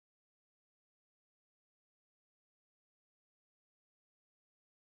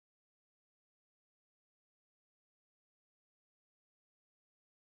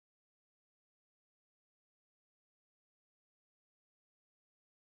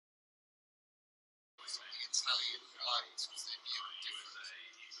Italian blades because they're new and different.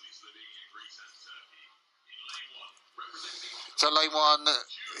 So lane 1,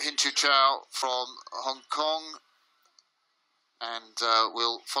 Hinchu Chao from Hong Kong, and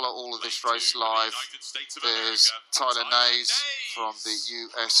we'll follow all of this race live. There's Tyler Nays from the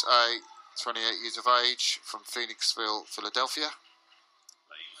USA, 28 years of age, from Phoenixville, Philadelphia.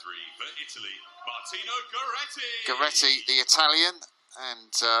 Lane 3 for Italy, Martino Goretti. Goretti, the Italian,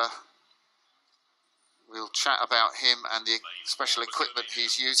 and we'll chat about him and the special equipment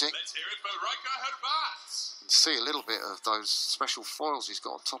he's using. Let's hear it for Riker Herbat. And see a little bit of those special foils he's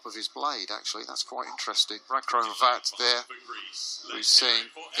got on top of his blade, actually. That's quite interesting. Randall there, we've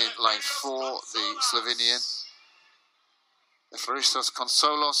seen in lane 4, the Slovenian. Evaristos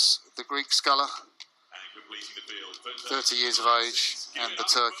Konsolos, the Greek sculler, 30 years of age, and the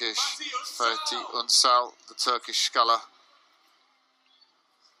Turkish Fethi Unsal, the Turkish sculler.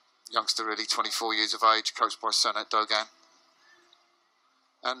 Youngster really, 24 years of age, coached by Sanet Dogan.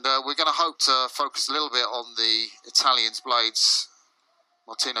 And we're going to hope to focus a little bit on the Italian's blades,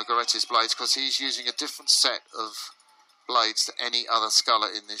 Martino Goretti's blades, because he's using a different set of blades to any other sculler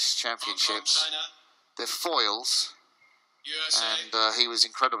in this championships. They're foils, USA, and he was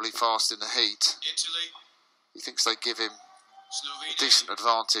incredibly fast in the heat. Italy, He thinks they give him Slovenia, a decent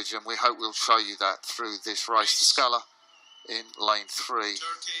advantage, and we hope we'll show you that through this race. The sculler in lane 3,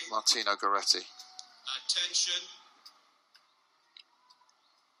 Turkey, Martino Goretti. attention.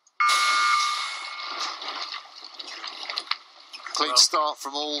 Clean start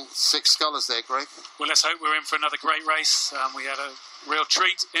from all 6 scullers there, Greg. Well, let's hope we're in for another great race. We had a real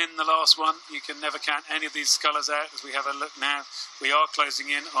treat in the last one. You can never count any of these scullers out. As we have a look now, we are closing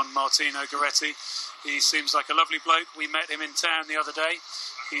in on Martino Goretti. He seems like a lovely bloke. We met him in town the other day.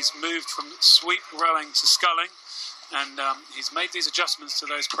 He's moved from sweep rowing to sculling, and he's made these adjustments to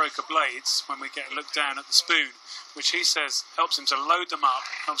those croker blades when we get a look down at the spoon, which he says helps him to load them up,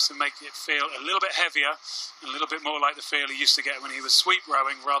 helps him make it feel a little bit heavier and a little bit more like the feel he used to get when he was sweep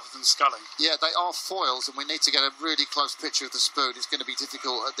rowing rather than sculling. Yeah, they are foils, and we need to get a really close picture of the spoon. It's going to be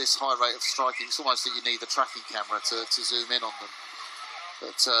difficult at this high rate of striking. It's almost that you need the tracking camera to zoom in on them.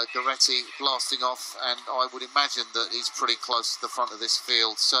 But Goretti blasting off, and I would imagine that he's pretty close to the front of this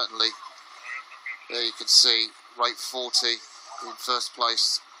field. Certainly, there you can see rate 40 in first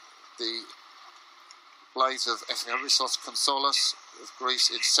place. The blades of Evaristos Konsolos of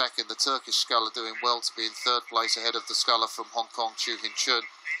Greece in second. The Turkish sculler doing well to be in third place ahead of the sculler from Hong Kong, Chu Hin Chun.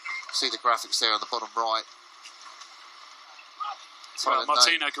 See the graphics there on the bottom right. Well,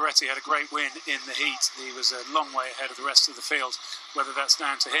 Martino Goretti had a great win in the heat. He was a long way ahead of the rest of the field. Whether that's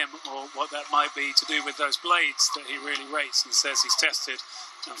down to him or what that might be to do with those blades that he really rates and says he's tested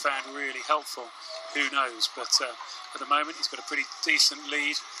and found really helpful, who knows. But at the moment, he's got a pretty decent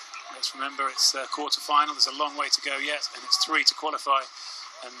lead. Let's remember it's quarter-final. There's a long way to go yet, and it's 3 to qualify,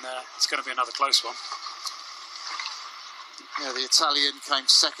 and it's going to be another close one. Yeah, the Italian came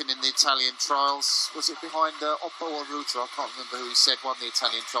second in the Italian trials. Was it behind Oppo or Ruta? I can't remember who he said won the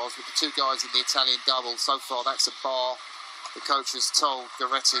Italian trials, but the 2 guys in the Italian double, so far that's a bar. The coach has told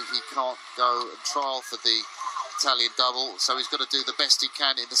Goretti he can't go and trial for the Italian double, so he's got to do the best he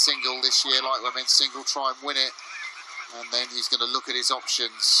can in the single this year, like women's single, try and win it, and then he's going to look at his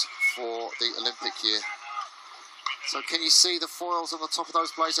options for the Olympic year. So can you see the foils on the top of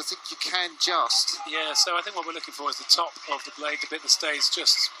those blades? I think you can just. Yeah, so I think what we're looking for is the top of the blade, the bit that stays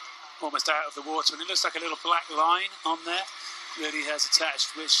just almost out of the water, and it looks like a little black line on there that he has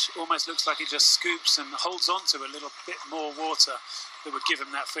attached, which almost looks like it just scoops and holds on to a little bit more water that would give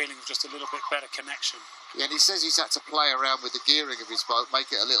him that feeling of just a little bit better connection. Yeah, and he says he's had to play around with the gearing of his boat,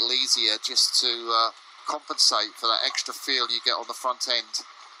 make it a little easier just to compensate for that extra feel you get on the front end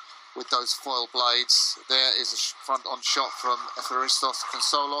with those foil blades. There is a front-on shot from Evaristos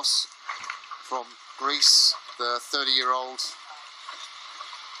Konsolos from Greece, the 30-year-old.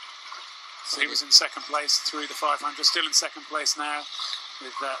 So he was in second place through the 500, still in second place now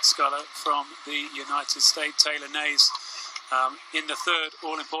with that sculler from the United States, Taylor Nays, in the third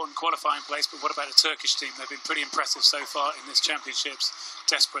all-important qualifying place. But what about the Turkish team? They've been pretty impressive so far in this championships,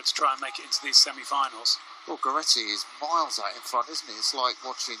 desperate to try and make it into these semi-finals. Well, Goretti is miles out in front, isn't he? It's like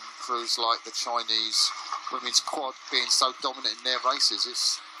watching crews like the Chinese women's quad being so dominant in their races.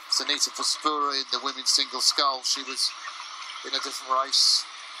 It's Sanita Prospera in the women's single scull. She was in a different race.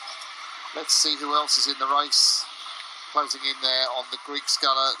 Let's see who else is in the race. Closing in there on the Greek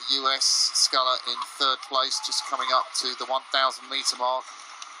sculler, the US sculler in third place, just coming up to the 1,000 metre mark.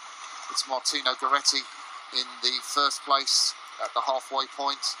 It's Martino Goretti in the first place at the halfway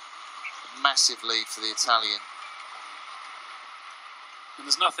point. Massive lead for the Italian. And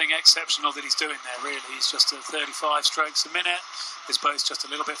there's nothing exceptional that he's doing there, really. He's just at 35 strokes a minute. His boat's just a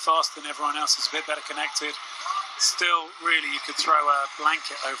little bit faster than everyone else. It's a bit better connected. Still, really, you could throw a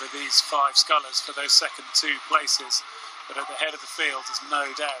blanket over these 5 scullers for those second 2 places. But at the head of the field, there's no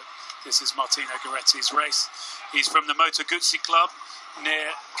doubt this is Martino Goretti's race. He's from the Moto Guzzi Club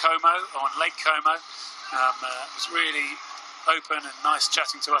near Como, on Lake Como. It was really open and nice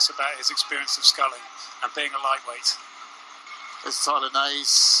chatting to us about his experience of sculling and being a lightweight. As Tyler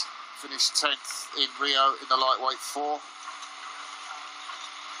Nays finished 10th in Rio in the lightweight 4.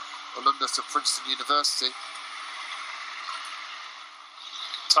 Alumnus of Princeton University.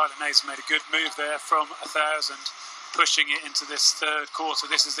 Tyler Nays made a good move there from 1,000, pushing it into this third quarter.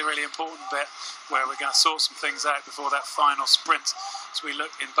 This is the really important bit where we're going to sort some things out before that final sprint. As we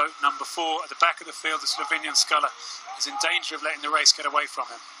look in boat number 4 at the back of the field, the Slovenian sculler is in danger of letting the race get away from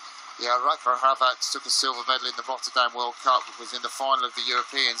him. Yeah, Randall took a silver medal in the Rotterdam World Cup, was in the final of the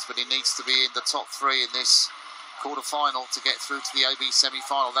Europeans, but he needs to be in the top 3 in this quarter-final to get through to the AB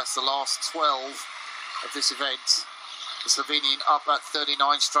semi-final. That's the last 12 of this event. The Slovenian up at 39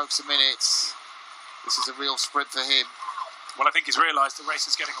 strokes a minute. This is a real sprint for him. Well, I think he's realised the race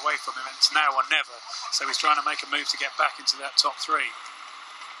is getting away from him and it's now or never. So he's trying to make a move to get back into that top 3.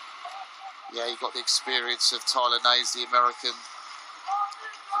 Yeah, you've got the experience of Tyler Nays, the American,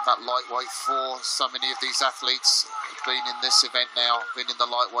 in that lightweight 4. So many of these athletes have been in this event now, been in the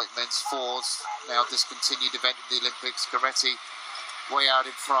lightweight men's 4s. Now discontinued event in the Olympics. Goretti way out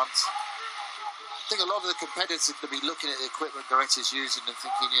in front. I think a lot of the competitors are going to be looking at the equipment Goretti's using and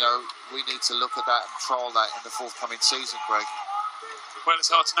thinking, you know, we need to look at that and trial that in the forthcoming season, Greg. Well, it's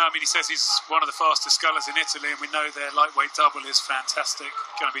hard to know. I mean, he says he's one of the fastest scullers in Italy, and we know their lightweight double is fantastic,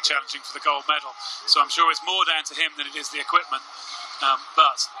 going to be challenging for the gold medal. So I'm sure it's more down to him than it is the equipment.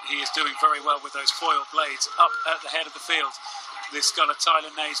 But he is doing very well with those foil blades up at the head of the field. This sculler,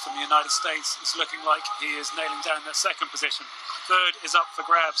 Tyler Nays from the United States, is looking like he is nailing down that second position. Third is up for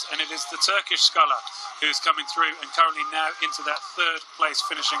grabs, and it is the Turkish sculler who's coming through and currently now into that third place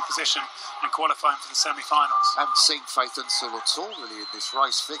finishing position and qualifying for the semi-finals. I haven't seen Faith Unsil at all really in this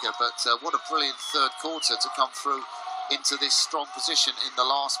race figure, but what a brilliant third quarter to come through into this strong position in the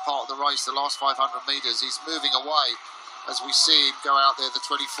last part of the race, the last 500 metres. He's moving away as we see him go out there, the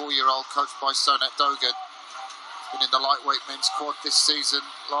 24-year-old coached by Sonat Dogan. Been in the lightweight men's quad this season.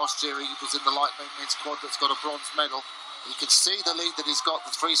 Last year he was in the lightweight men's quad that's got a bronze medal. You can see the lead that he's got,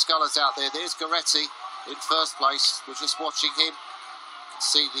 the 3 scullers out there. There's Goretti in first place. We're just watching him. You can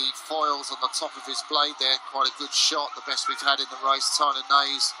see the foils on the top of his blade there. Quite a good shot, the best we've had in the race. Tyler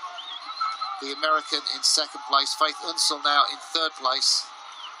Nays, the American, in second place. Faith Unsil now in third place.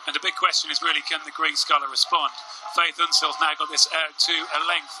 And the big question is really, can the Greek sculler respond? Faith Unsil's now got this out to a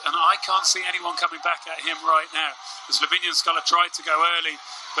length, and I can't see anyone coming back at him right now. The Slovenian sculler tried to go early,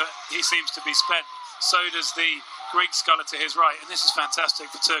 but he seems to be spent. So does the Greek sculler to his right, and this is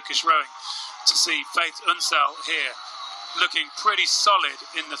fantastic for Turkish rowing to see Faith Unsil here looking pretty solid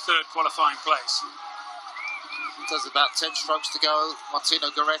in the third qualifying place. There's about 10 strokes to go.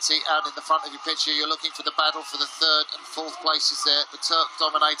 Martino Goretti out in the front of your picture. You're looking for the battle for the third and fourth places there. The Turk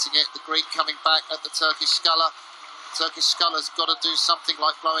dominating it. The Greek coming back at the Turkish sculler. Turkish sculler's got to do something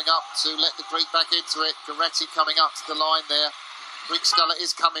like blowing up to let the Greek back into it. Goretti coming up to the line there. Greek sculler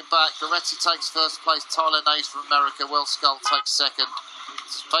is coming back. Goretti takes first place. Tyler Nays from America. Well, Scull takes second.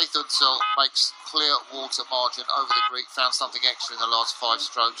 Faith Unsil makes clear water margin over the Greek. Found something extra in the last 5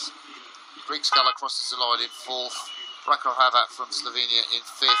 strokes. Greek sculler crosses the line in 4th. Rako Havat from Slovenia in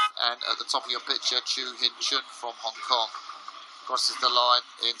 5th. And at the top of your picture, Chu Hin Chun from Hong Kong crosses the line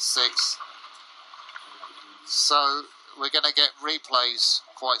in 6th. So we're going to get replays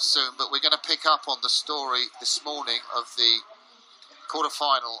quite soon, but we're going to pick up on the story this morning of the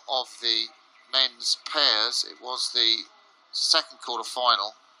quarter-final of the men's pairs. It was the second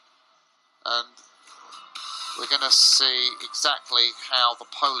quarter-final, and we're going to see exactly how the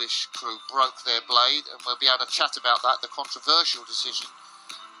Polish crew broke their blade, and we'll be able to chat about that, the controversial decision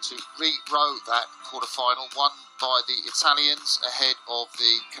to re-row that quarter-final, won by the Italians ahead of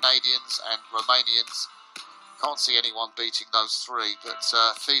the Canadians and Romanians. Can't see anyone beating those 3, but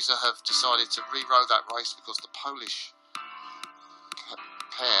FISA have decided to re-row that race because the Polish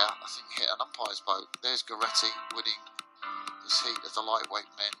pair, I think, hit an umpire's boat. There's Goretti winning this heat of the lightweight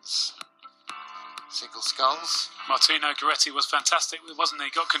men's single sculls. Martino Goretti was fantastic, wasn't he?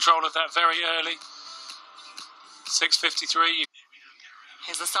 Got control of that very early. 6:53.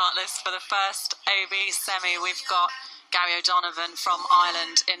 Here's the start list for the first AB semi. We've got Gary O'Donovan from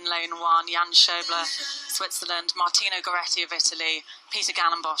Ireland in lane 1, Jan Schobler, Switzerland, Martino Goretti of Italy, Peter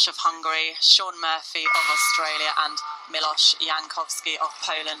Gallenbosch of Hungary, Sean Murphy of Australia, and Miloš Jankowski of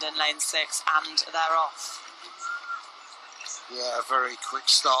Poland in lane 6, and they're off. Yeah, a very quick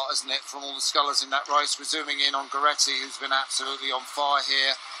start, isn't it, from all the scullers in that race. We're zooming in on Goretti, who's been absolutely on fire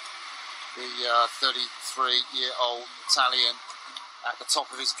here. The 33-year-old Italian at the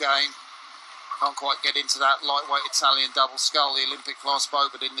top of his game. Can't quite get into that lightweight Italian double scull, the Olympic class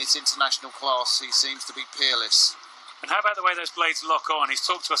boat, but in this international class he seems to be peerless. And how about the way those blades lock on? He's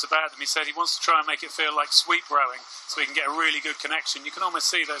talked to us about them. He said he wants to try and make it feel like sweep rowing so he can get a really good connection. You can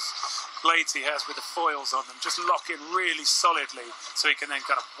almost see those blades he has with the foils on them just lock in really solidly so he can then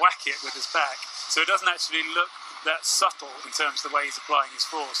kind of whack it with his back. So it doesn't actually look that subtle in terms of the way he's applying his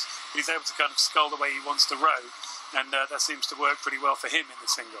force. He's able to kind of scull the way he wants to row, and that seems to work pretty well for him in the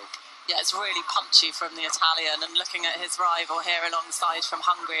single. Yeah, it's really punchy from the Italian, and looking at his rival here alongside from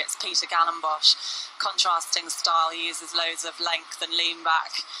Hungary, it's Peter Gallenbosch. Contrasting style, he uses loads of length and lean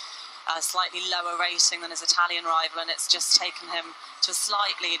back, slightly lower rating than his Italian rival, and it's just taken him to a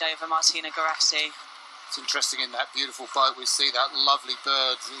slight lead over Martino Goretti. It's interesting, in that beautiful boat we see that lovely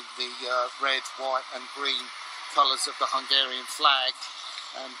bird with the red, white and green colours of the Hungarian flag,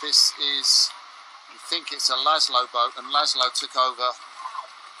 and this is, I think it's a Laszlo boat, and Laszlo took over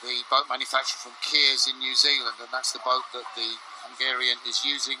the boat manufacturer from Kears in New Zealand, and that's the boat that the Hungarian is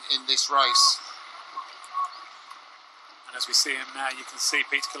using in this race. And as we see him now, you can see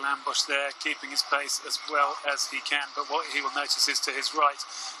Peter Gallenbosch there keeping his pace as well as he can, but what he will notice is to his right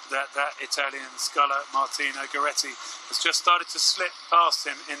that Italian sculler Martino Goretti has just started to slip past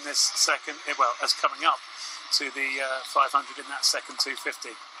him in this second, well, as coming up to the 500 in that second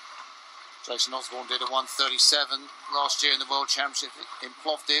 250. Jason Osborne did a 1:37 last year in the World Championship in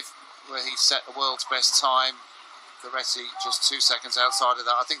Plovdiv, where he set the world's best time. Goretti just 2 seconds outside of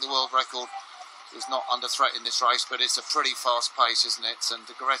that. I think the world record is not under threat in this race, but it's a pretty fast pace, isn't it? And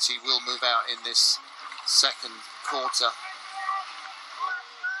Goretti will move out in this second quarter.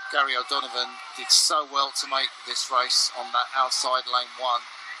 Gary O'Donovan did so well to make this race on that outside lane 1.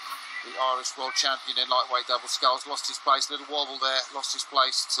 The Irish world champion in lightweight double sculls lost his place, little wobble there, lost his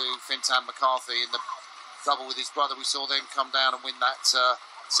place to Fintan McCarthy in the double with his brother. We saw them come down and win that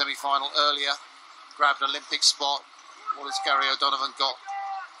semi-final earlier, grabbed an Olympic spot. What has Gary O'Donovan got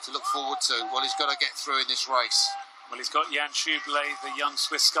to look forward to? Well, he's got to get through in this race. Well, he's got Jan Schubele, the young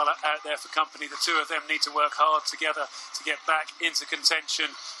Swiss sculler, out there for company. The two of them need to work hard together to get back into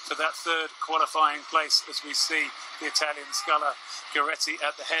contention for that third qualifying place, as we see the Italian sculler Goretti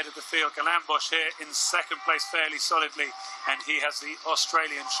at the head of the field. Gallenbosch here in second place fairly solidly, and he has the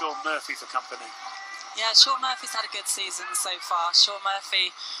Australian Sean Murphy for company. Yeah, Sean Murphy's had a good season so far. Sean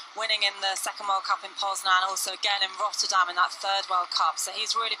Murphy winning in the second World Cup in Poznan, also again in Rotterdam in that third World Cup. So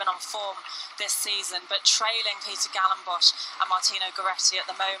he's really been on form this season, but trailing Peter Gallenbosch and Martino Goretti at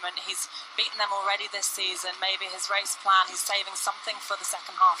the moment. He's beaten them already this season. Maybe his race plan, he's saving something for the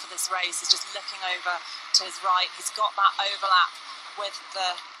second half of this race. He's just looking over to his right. He's got that overlap with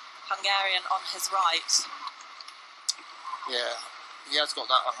the Hungarian on his right. Yeah. He has got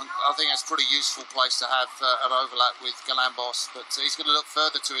that. I think that's a pretty useful place to have an overlap with Gallenbosch, but he's going to look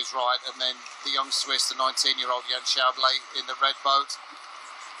further to his right, and then the young Swiss, the 19-year-old Jan Schubele in the red boat,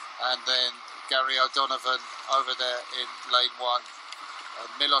 and then Gary O'Donovan over there in lane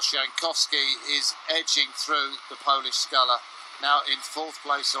 1. Miloš Jankowski is edging through the Polish sculler, now in 4th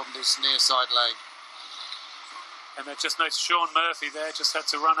place on this near side lane. And I just noticed Sean Murphy there just had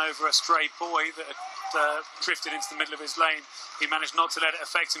to run over a stray boy that had drifted into the middle of his lane. He managed not to let it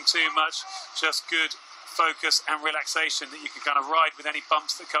affect him too much, just good focus and relaxation that you can kind of ride with any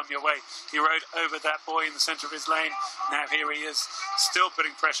bumps that come your way. He rode over that boy in the centre of his lane. Now here he is, still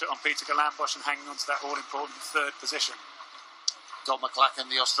putting pressure on Peter Gallenbosch and hanging on to that all-important 3rd position. Don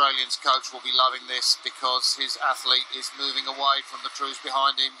McLachlan, the Australians coach, will be loving this because his athlete is moving away from the crews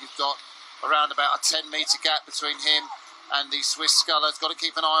behind him. You've got around about a 10-metre gap between him and the Swiss sculler. He's got to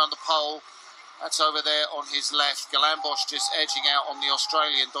keep an eye on the pole. That's over there on his left. Gallenbosch just edging out on the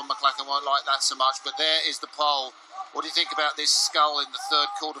Australian. Don McLachlan won't like that so much, but there is the pole. What do you think about this scull in the 3rd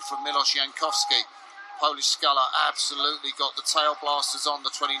quarter from Miloš Jankowski? Polish sculler absolutely got the tail blasters on, the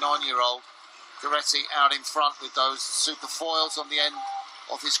 29-year-old. Goretti out in front with those super foils on the end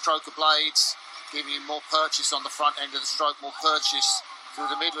of his croker blades, giving him more purchase on the front end of the stroke, more purchase through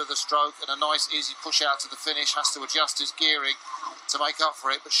the middle of the stroke, and a nice easy push out to the finish. Has to adjust his gearing to make up for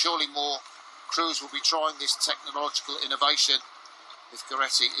it, but surely more crews will be trying this technological innovation if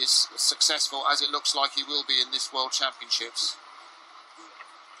Goretti is successful, as it looks like he will be in this World Championships.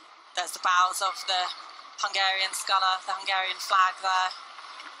 There's the bows of the Hungarian sculler, the Hungarian flag there.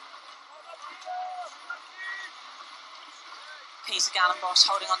 Peter Gallenbosch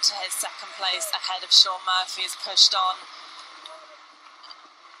holding on to his second place ahead of Sean Murphy, has pushed on.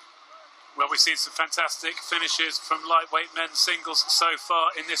 Well, we've seen some fantastic finishes from lightweight men's singles so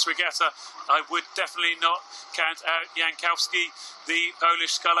far in this regatta. I would definitely not count out Jankowski, the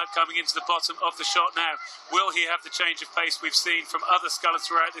Polish sculler, coming into the bottom of the shot now. Will he have the change of pace we've seen from other scullers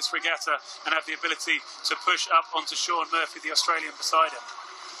throughout this regatta and have the ability to push up onto Sean Murphy, the Australian, beside him?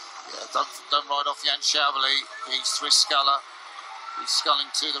 Yeah, don't ride off Jan Schaubeli. He's Swiss sculler. He's sculling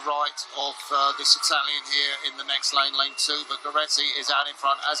to the right of this Italian here in the next lane, lane 2. But Goretti is out in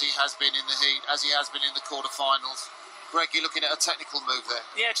front, as he has been in the heat, as he has been in the quarterfinals. Greg, you're looking at a technical move there.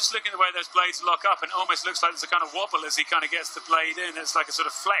 Yeah, just looking at the way those blades lock up, and it almost looks like there's a kind of wobble as he kind of gets the blade in. It's like a sort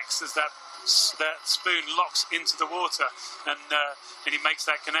of flex as that spoon locks into the water, and he makes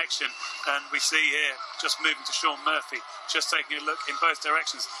that connection. And we see here, just moving to Sean Murphy, just taking a look in both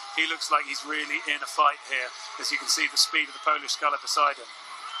directions. He looks like he's really in a fight here, as you can see the speed of the Polish sculler beside him.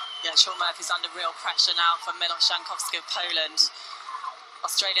 Yeah, Sean Murphy's under real pressure now from Miloš Jankowski of Poland.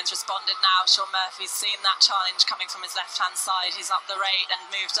 Australians responded now. Sean Murphy's seen that challenge coming from his left-hand side. He's up the rate and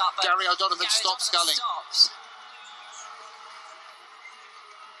moved up. But Gary O'Donovan stopped sculling.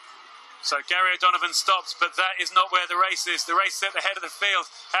 So Gary O'Donovan stops, but that is not where the race is. The race is at the head of the field.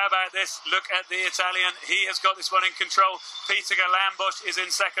 How about this? Look at the Italian. He has got this one in control. Peter Gallenbosch is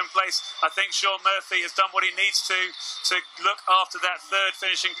in second place. I think Sean Murphy has done what he needs to look after that third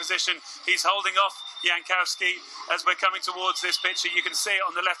finishing position. He's holding off Jankowski as we're coming towards this picture. You can see it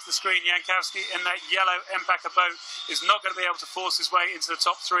on the left of the screen. Jankowski in that yellow Empacher boat is not going to be able to force his way into the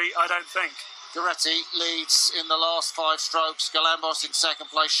top 3, I don't think. Goretti leads in the last 5 strokes. Gallenbosch in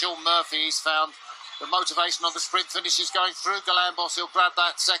second place. Sean Murphy, he's found the motivation on the sprint finishes going through. Gallenbosch, he'll grab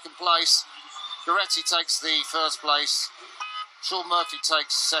that second place. Goretti takes the first place. Sean Murphy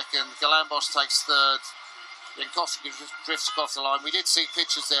takes second. Gallenbosch takes third. Jankowski drifts across the line. We did see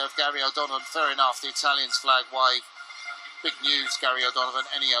pictures there of Gary O'Donovan. Fair enough, the Italians flag wave. Big news, Gary O'Donovan,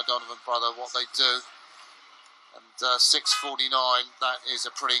 any O'Donovan brother, what they do. And 6:49, that is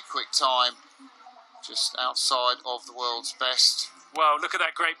a pretty quick time. Just outside of the world's best. Wow, look at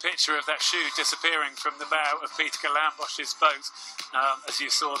that great picture of that shoe disappearing from the bow of Peter Gallenbosch's boat. As you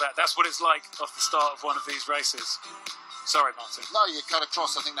saw that. That's what it's like off the start of one of these races. Sorry, Martin. No, you cut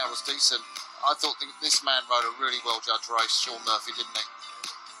across. I think that was decent. I thought this man rode a really well-judged race, Sean Murphy, didn't he?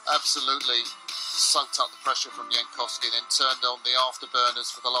 Absolutely soaked up the pressure from Jankowski, then turned on the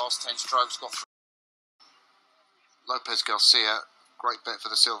afterburners for the last 10 strokes. Got through. Lopez Garcia, great bet for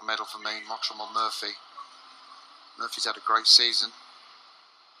the silver medal for me. Mottram on Murphy. Murphy's had a great season.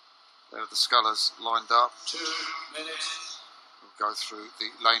 There are the scullers lined up. 2 minutes. We'll go through the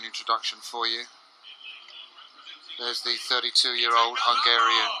lane introduction for you. There's the 32-year-old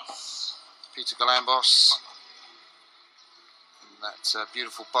Hungarian Peter Gallenbosch. And that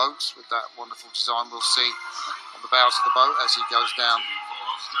beautiful boat with that wonderful design we'll see on the bows of the boat as he goes down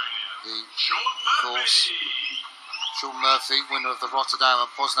the course. Sean Murphy, winner of the Rotterdam and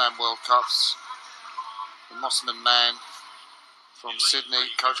Poznan World Cups. The Mosman man from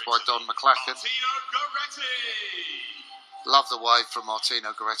Sydney, coached by Don McLachlan. Love the wave from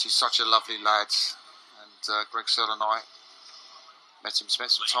Martino Goretti, such a lovely lad. And Greg Searle and I met him,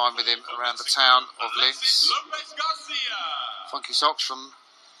 spent some time with him around the town of Linz. Funky socks from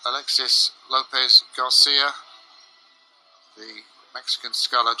Alexis Lopez Garcia, the Mexican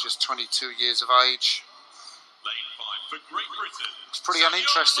sculler, just 22 years of age. He's pretty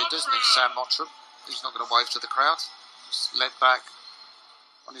uninterested, doesn't he, Sam Mottram? He's not going to wave to the crowd. Just led back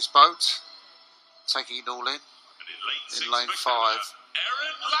on his boat, taking it all in lane 5.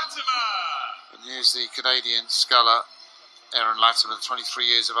 And here's the Canadian sculler, Aaron Latimer, 23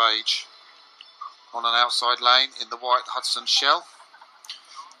 years of age, on an outside lane in the white Hudson shell.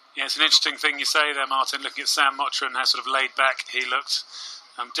 Yeah, it's an interesting thing you say there, Martin, looking at Sam Mottram, how sort of laid back he looked.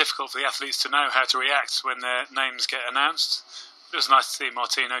 Difficult for the athletes to know how to react when their names get announced. It was nice to see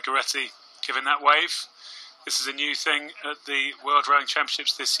Martino Goretti giving that wave. This is a new thing at the World Rowing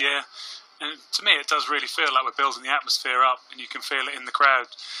Championships this year. And to me, it does really feel like we're building the atmosphere up, and you can feel it in the crowd,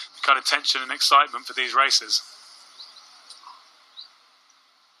 the kind of tension and excitement for these races.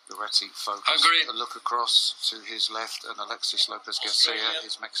 Goretti focused, a look across to his left, and Alexis Lopez Garcia,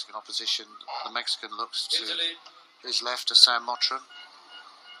 his Mexican opposition. The Mexican looks to his left to Sam Mottram,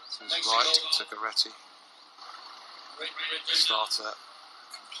 to his right to Goretti. The starter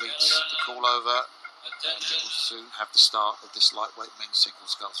completes the call over, and we will soon have the start of this lightweight men's single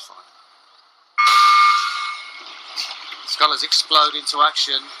sculls fight. Scullers explode into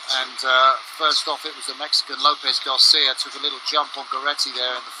action, and first off it was the Mexican Lopez Garcia, took a little jump on Goretti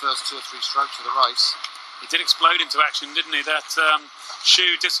there in the first 2 or 3 strokes of the race. He did explode into action, didn't he? That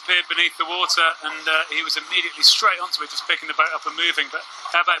shoe disappeared beneath the water, and he was immediately straight onto it, just picking the boat up and moving. But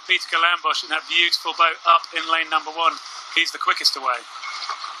how about Peter Galambos in that beautiful boat up in lane number 1? He's the quickest away.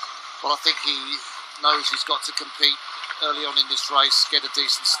 Well, I think he knows he's got to compete early on in this race, get a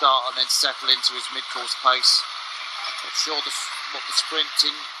decent start, and then settle into his mid-course pace. Not sure what the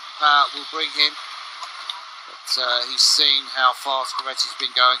sprinting power will bring him, but he's seen how fast Goretti's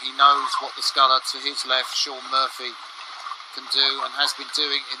been going. He knows what the sculler to his left, Sean Murphy, can do and has been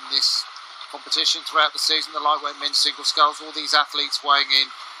doing in this competition throughout the season. The lightweight men's single sculls, all these athletes weighing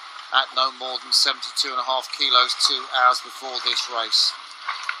in at no more than 72.5 kilos 2 hours before this race.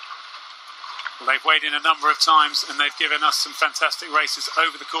 Well, they've weighed in a number of times, and they've given us some fantastic races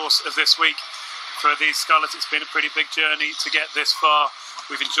over the course of this week. For these scullers, it's been a pretty big journey to get this far.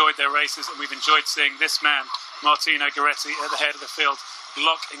 We've enjoyed their races, and we've enjoyed seeing this man, Martino Goretti, at the head of the field,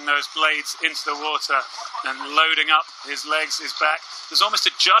 locking those blades into the water and loading up his legs, his back. There's almost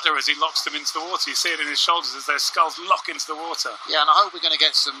a judder as he locks them into the water. You see it in his shoulders as those sculls lock into the water. Yeah, and I hope we're going to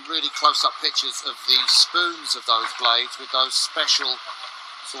get some really close-up pictures of the spoons of those blades with those special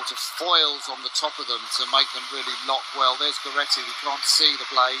sort of foils on the top of them to make them really lock well. There's Goretti. We can't see the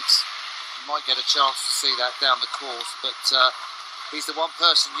blades. You might get a chance to see that down the course, but he's the one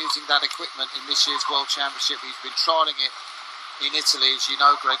person using that equipment in this year's World Championship. He's been trialling it in Italy, as you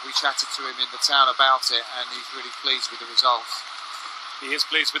know, Greg. We chatted to him in the town about it, and he's really pleased with the results. He is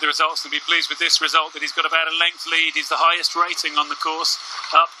pleased with the results, and be pleased with this result, that he's got about a length lead. He's the highest rating on the course,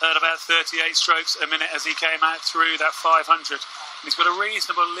 up at about 38 strokes a minute as he came out through that 500. And he's got a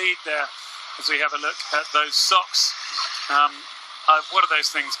reasonable lead there as we have a look at those socks. What are those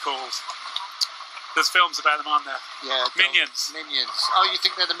things called? There's films about them, aren't there? Yeah. Minions. Minions. Oh, you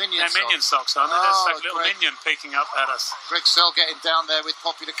think they're the Minion socks? They're Minion socks, aren't they? There's like a little minion peeking up at us. Greg Sell getting down there with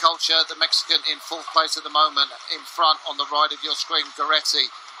Popular Culture, the Mexican in 4th place at the moment. In front on the right of your screen,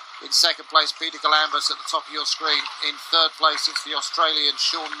 Goretti. In 2nd place, Peter Galambos at the top of your screen. In 3rd place, it's the Australian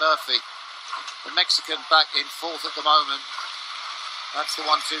Sean Murphy. The Mexican back in 4th at the moment. That's the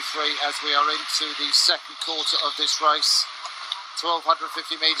 1, 2, 3 as we are into the 2nd quarter of this race.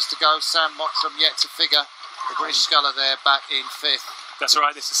 1,250 metres to go. Sam Mottram yet to figure. The British sculler there back in 5th. That's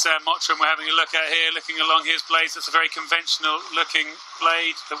right, this is Sam Mottram we're having a look at here, looking along his blades. That's a very conventional looking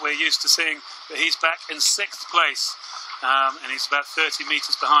blade that we're used to seeing, but he's back in 6th place, and he's about 30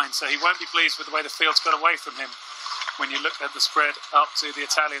 metres behind, so he won't be pleased with the way the field's got away from him when you look at the spread up to the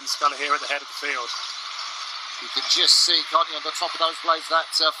Italian sculler here at the head of the field. You can just see, can't you, on the top of those blades, that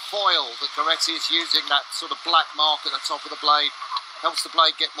foil that Goretti is using, that sort of black mark at the top of the blade. Helps the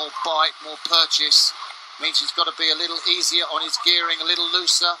blade get more bite, more purchase. Means he's got to be a little easier on his gearing, a little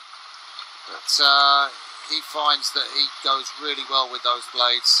looser. But he finds that he goes really well with those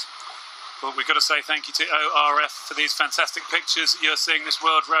blades. Well, we've got to say thank you to ORF for these fantastic pictures. You're seeing this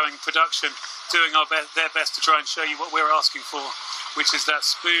World Rowing production doing their best to try and show you what we're asking for, which is that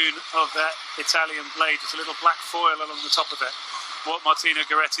spoon of that Italian blade. There's a little black foil along the top of it. What Martino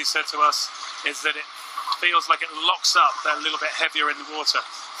Goretti said to us is that it feels like it locks up that little bit heavier in the water.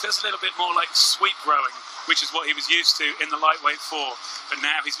 Feels a little bit more like sweep rowing, which is what he was used to in the lightweight 4. But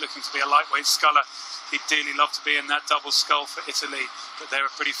now he's looking to be a lightweight sculler. He'd dearly love to be in that double scull for Italy, but they're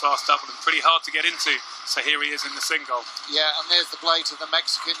a pretty fast double and pretty hard to get into. So here he is in the single. Yeah, and there's the blades of the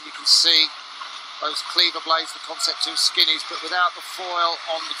Mexican. You can see those cleaver blades, the Concept 2 skinnies, but without the foil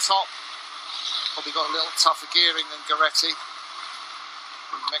on the top. Probably got a little tougher gearing than Goretti.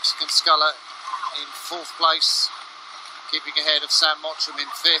 The Mexican sculler in 4th place, keeping ahead of Sam Mottram in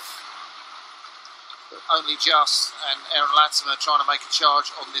 5th, but only just, and Aaron Latimer trying to make a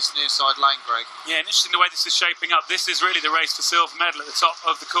charge on this near side lane, Greg. Yeah, and interesting the way this is shaping up. This is really the race for silver medal at the top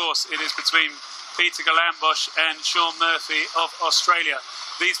of the course. It is between Peter Galambos and Sean Murphy of Australia.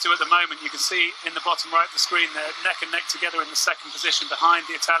 These two at the moment, you can see in the bottom right of the screen, they're neck and neck together in the 2nd position behind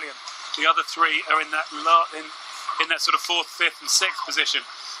the Italian. The other 3 are in that sort of 4th, 5th and 6th position.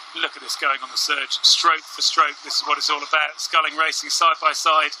 Look at this going on the surge, stroke for stroke. This is what it's all about. Sculling racing side by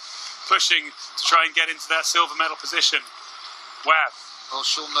side, pushing to try and get into that silver medal position. Wow. Well,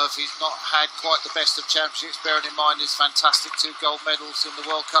 Sean Murphy's not had quite the best of championships, bearing in mind his fantastic 2 gold medals in the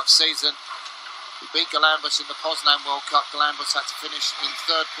World Cup season. He beat Galambos in the Poznan World Cup. Galambos had to finish in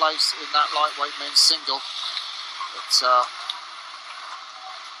 3rd place in that lightweight men's single. But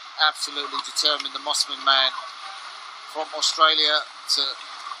absolutely determined, the Mossman man from Australia, to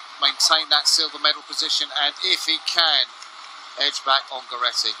maintain that silver medal position, and if he can, edge back on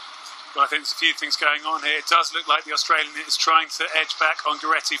Goretti. Well, I think there's a few things going on here. It does look like the Australian is trying to edge back on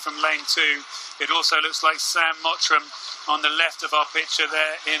Goretti from lane 2. It also looks like Sam Mottram on the left of our picture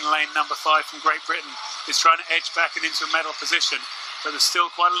there in lane number 5 from Great Britain is trying to edge back and into a medal position. But there's still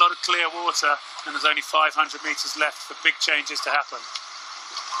quite a lot of clear water, and there's only 500 metres left for big changes to happen.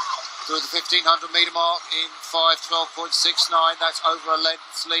 Through the 1500 metre mark in 5:12.69, that's over a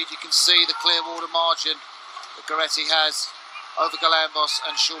length's lead. You can see the clear water margin that Goretti has over Galambos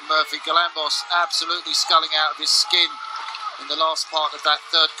and Sean Murphy. Galambos absolutely sculling out of his skin in the last part of that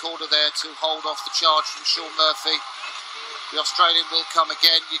third quarter there to hold off the charge from Sean Murphy. The Australian will come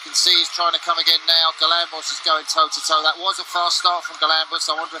again. You can see he's trying to come again now. Galambos is going toe-to-toe. That was a fast start from Galambos.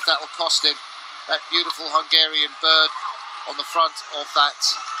 I wonder if that will cost him that beautiful Hungarian bird on the front of that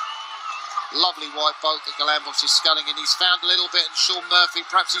lovely white boat that Galambos is sculling in. He's found a little bit, and Sean Murphy,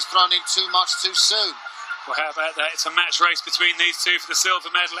 perhaps he's thrown in too much too soon. Well, how about that? It's a match race between these two for the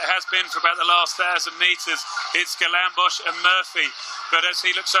silver medal. It has been for about the last 1,000 metres. It's Galambos and Murphy. But as he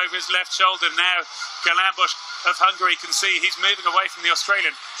looks over his left shoulder now, Galambos of Hungary can see he's moving away from the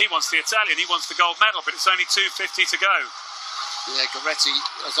Australian. He wants the Italian, he wants the gold medal, but it's only 2:50 to go. Yeah, Goretti,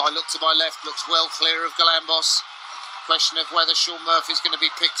 as I look to my left, looks well clear of Galambos. Question of whether Sean Murphy is going to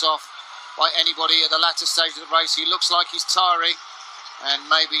be picked off by anybody at the latter stage of the race. He looks like he's tiring. And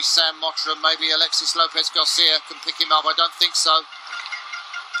maybe Sam Mottram, maybe Alexis Lopez Garcia can pick him up. I don't think so.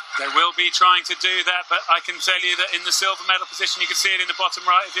 They will be trying to do that, but I can tell you that in the silver medal position, you can see it in the bottom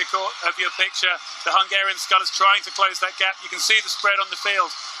right of your picture. The Hungarian Scull is trying to close that gap. You can see the spread on the field.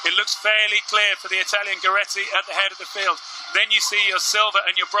 It looks fairly clear for the Italian Goretti at the head of the field. Then you see your silver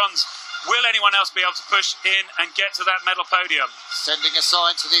and your bronze. Will anyone else be able to push in and get to that medal podium? Sending a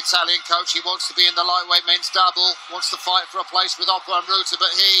sign to the Italian coach. He wants to be in the lightweight men's double, wants to fight for a place with Oppo and Ruta,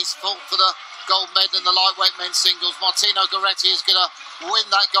 but he's fought for the gold medal in the lightweight men's singles. Martino Goretti is going to win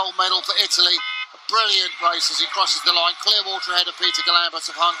that gold medal for Italy. A brilliant race as he crosses the line. Clear water ahead of Peter Galambos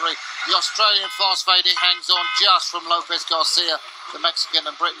of Hungary. The Australian fast fading hangs on just from Lopez Garcia. The Mexican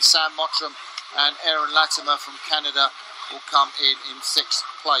and Britain Sam Mottram and Aaron Latimer from Canada will come in 6th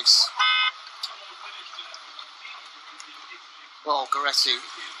place. Well, Goretti,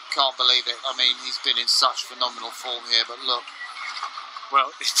 can't believe it. I mean, he's been in such phenomenal form here, but look.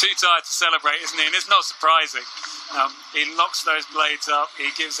 Well, he's too tired to celebrate, isn't he? And it's not surprising. He locks those blades up, he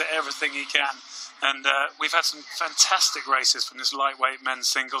gives it everything he can. And we've had some fantastic races from this lightweight men's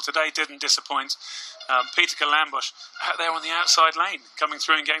single. Today didn't disappoint. Peter Galambos out there on the outside lane, coming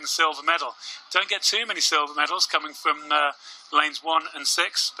through and getting the silver medal. Don't get too many silver medals coming from lanes 1 and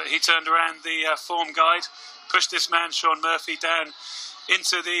 6, but he turned around the form guide, pushed this man, Sean Murphy, down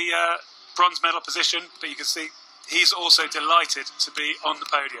into the bronze medal position. But you can see he's also delighted to be on the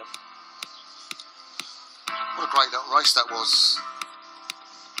podium. What a great little race that was.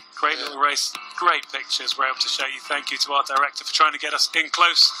 Great little race, great pictures we're able to show you. Thank you to our director for trying to get us in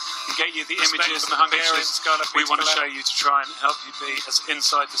close and get you the images and the Hungarian Scull. We want to show you to try and help you be as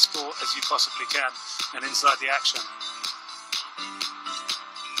inside the sport as you possibly can and inside the action.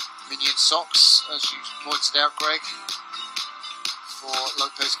 Minion socks, as you pointed out, Greg, for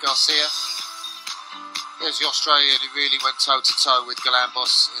Lopez Garcia. There's the Australian who really went toe-to-toe with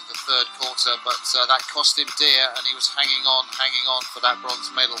Galambos in the third quarter, but that cost him dear, and he was hanging on for that bronze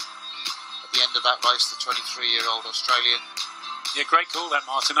medal at the end of that race, the 23-year-old Australian. Yeah, great call that,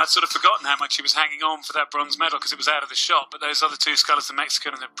 Martin. I'd sort of forgotten how much he was hanging on for that bronze medal because it was out of the shot, but those other two scullers, the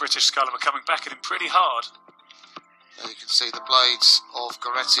Mexican and the British sculler, were coming back at him pretty hard. There you can see the blades of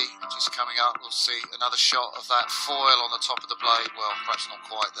Goretti just coming up. We'll see another shot of that foil on the top of the blade. Well, perhaps not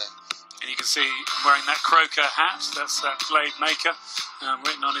quite there. And you can see him wearing that croaker hat. That's that blade maker,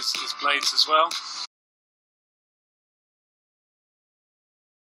 written on his blades as well.